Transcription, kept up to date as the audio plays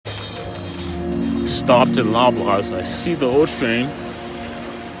stopped in Loblaws. I see the old train,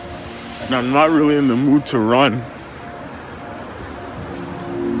 and I'm not really in the mood to run.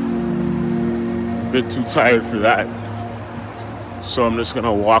 A bit too tired for that. So I'm just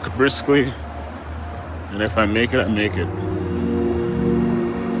gonna walk briskly, and if I make it, I make it.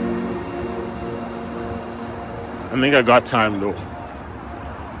 I think I got time though.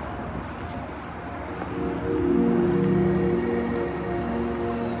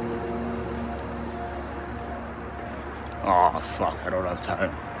 Oh fuck, I don't have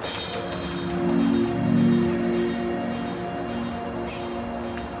time.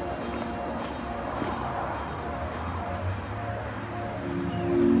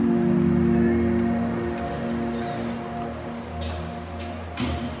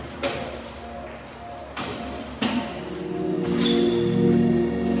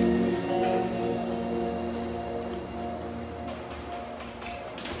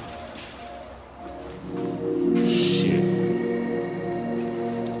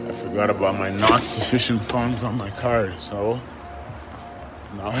 Forgot about my not sufficient funds on my card, so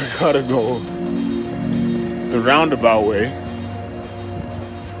now I gotta go the roundabout way,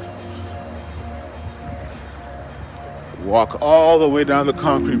 walk all the way down the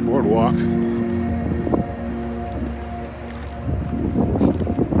concrete boardwalk,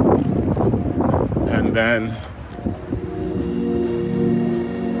 and then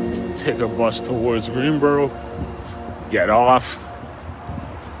take a bus towards Greenboro, get off,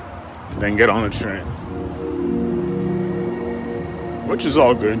 then get on the train, which is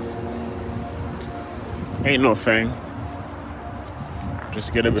all good. Ain't no thing.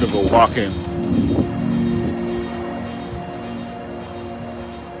 Just get a bit of a walk in.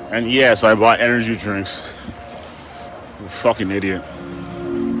 And yes, I bought energy drinks. I'm a fucking idiot.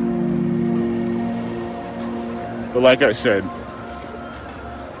 But like I said,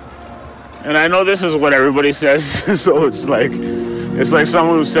 and I know this is what everybody says, so it's like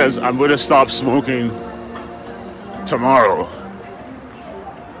someone who says, I'm going to stop smoking tomorrow.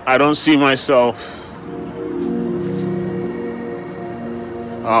 I don't see myself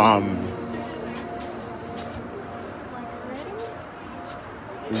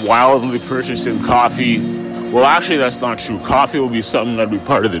wildly purchasing coffee. Well, actually, that's not true. Coffee will be something that'll be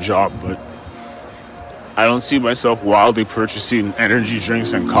part of the job, but I don't see myself wildly purchasing energy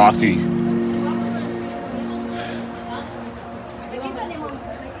drinks and coffee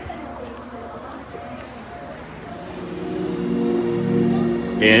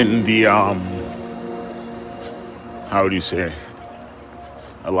in the how do you say?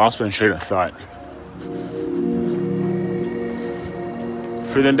 I lost my train of thought.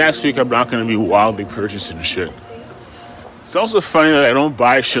 For the next week, I'm not going to be wildly purchasing shit. It's also funny that I don't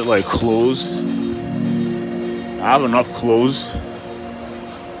buy shit like clothes. I have enough clothes.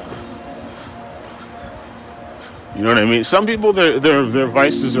 You know what I mean? Some people, their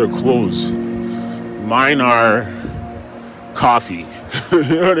vices are clothes. Mine are coffee. You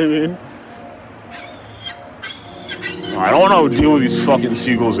know what I mean? I don't want to deal with these fucking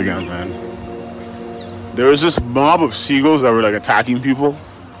seagulls again, man. There was this mob of seagulls that were like attacking people.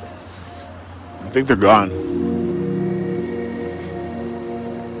 I think they're gone.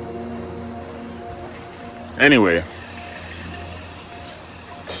 Anyway,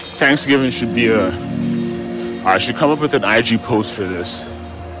 Thanksgiving should be I should come up with an IG post for this.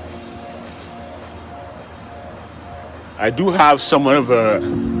 I do have somewhat of a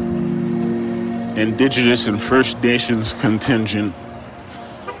Indigenous and First Nations contingent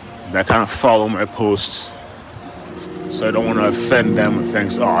that kind of follow my posts, so I don't want to offend them with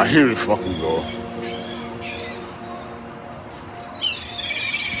things. Oh, here we fucking go.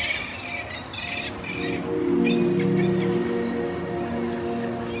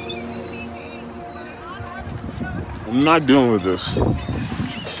 I'm not dealing with this.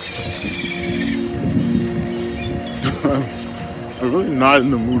 I'm really not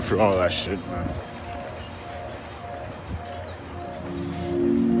in the mood for all that shit, man.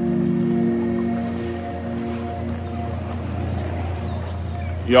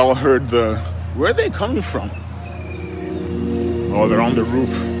 Y'all heard where are they coming from? Oh, they're on the roof.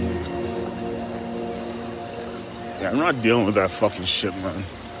 Yeah, I'm not dealing with that fucking shit, man.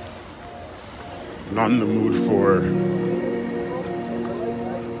 I'm not in the mood for...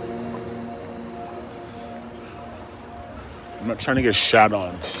 I'm not trying to get shot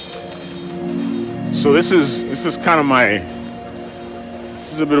on. So this is kind of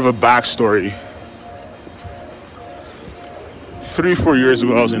this is a bit of a backstory. 3-4 years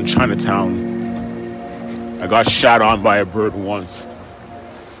ago, I was in Chinatown. I got shot on by a bird once.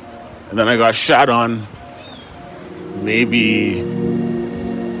 And then I got shot on maybe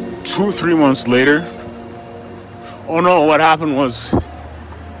 2-3 months later, oh no, what happened was,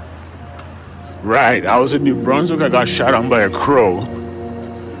 right, I was in New Brunswick, I got shot on by a crow,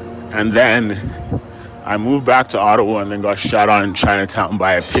 and then I moved back to Ottawa and then got shot on in Chinatown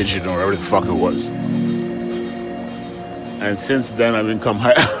by a pigeon or whatever the fuck it was. And since then I've become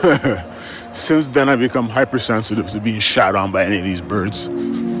hypersensitive to being shot on by any of these birds.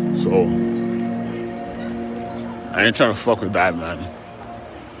 So I ain't trying to fuck with that, man.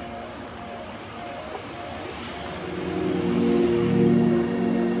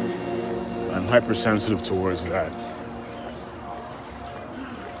 I'm hypersensitive towards that.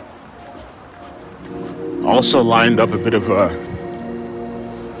 Also lined up a bit of a,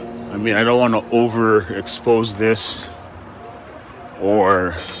 I mean, I don't want to overexpose this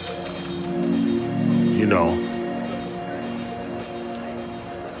or, you know,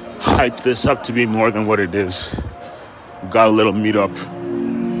 hype this up to be more than what it is. Got a little meetup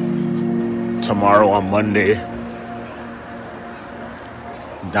tomorrow on Monday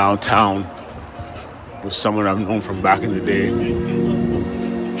downtown with someone I've known from back in the day.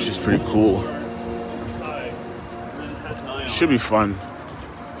 She's pretty cool. Should be fun.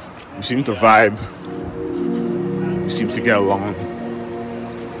 We seem to vibe. We seem to get along.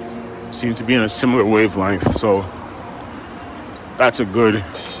 We seem to be in a similar wavelength, so that's a good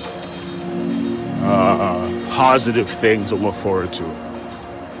positive thing to look forward to.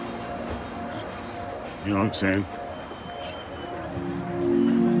 You know what I'm saying?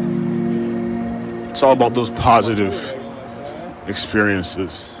 It's all about those positive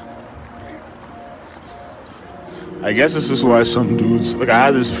experiences. I guess this is why some dudes, like I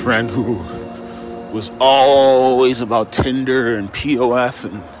had this friend who was always about Tinder and POF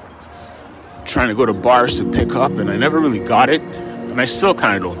and trying to go to bars to pick up, and I never really got it, and I still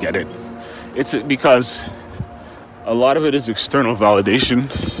kind of don't get it. It's because a lot of it is external validation.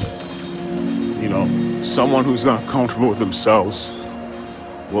 You know, someone who's not comfortable with themselves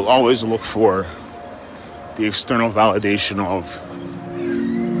will always look for the external validation of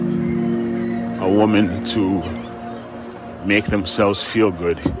a woman to make themselves feel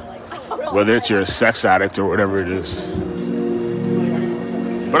good, whether it's you're a sex addict or whatever it is.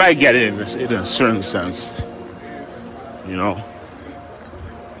 But I get it in a certain sense, you know.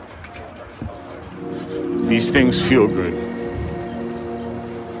 These things feel good.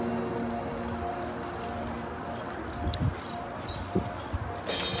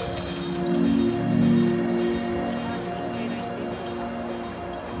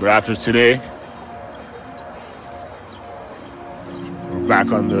 But after today,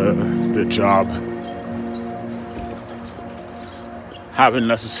 back on the job. Haven't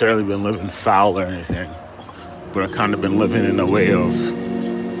necessarily been living foul or anything, but I've kind of been living in a way of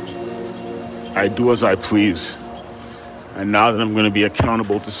I do as I please. And now that I'm going to be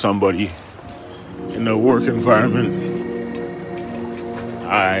accountable to somebody in the work environment,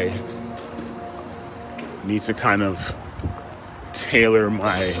 I need to kind of tailor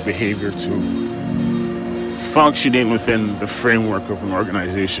my behavior to functioning within the framework of an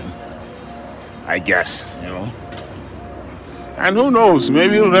organization, I guess, you know. And who knows,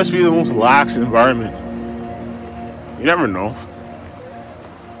 maybe it'll just be the most lax environment. You never know.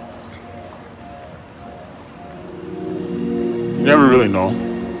 You never really know.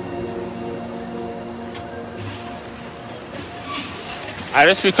 I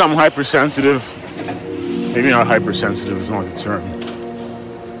just become hypersensitive. Maybe not hypersensitive is not the term.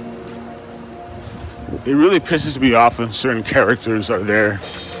 It really pisses me off when certain characters are there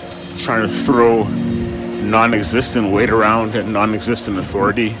trying to throw non-existent weight around and non-existent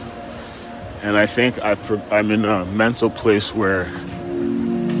authority. And I think I'm in a mental place where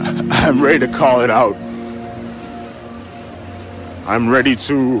I'm ready to call it out. I'm ready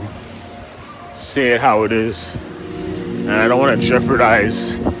to say it how it is. And I don't want to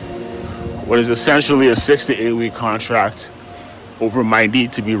jeopardize what is essentially a 6 to 8 week contract over my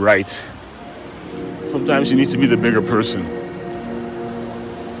need to be right. Sometimes you need to be the bigger person.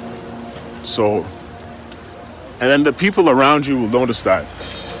 So, and then the people around you will notice that.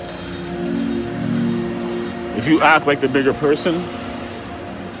 If you act like the bigger person,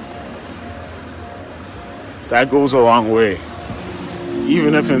 that goes a long way.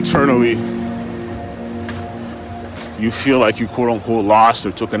 Even if internally you feel like you quote unquote lost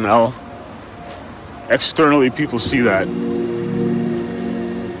or took an L, externally people see that.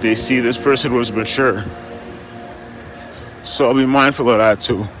 They see this person was mature. So I'll be mindful of that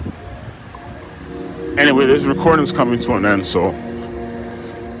too. Anyway, this recording's coming to an end, so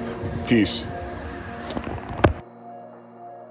peace.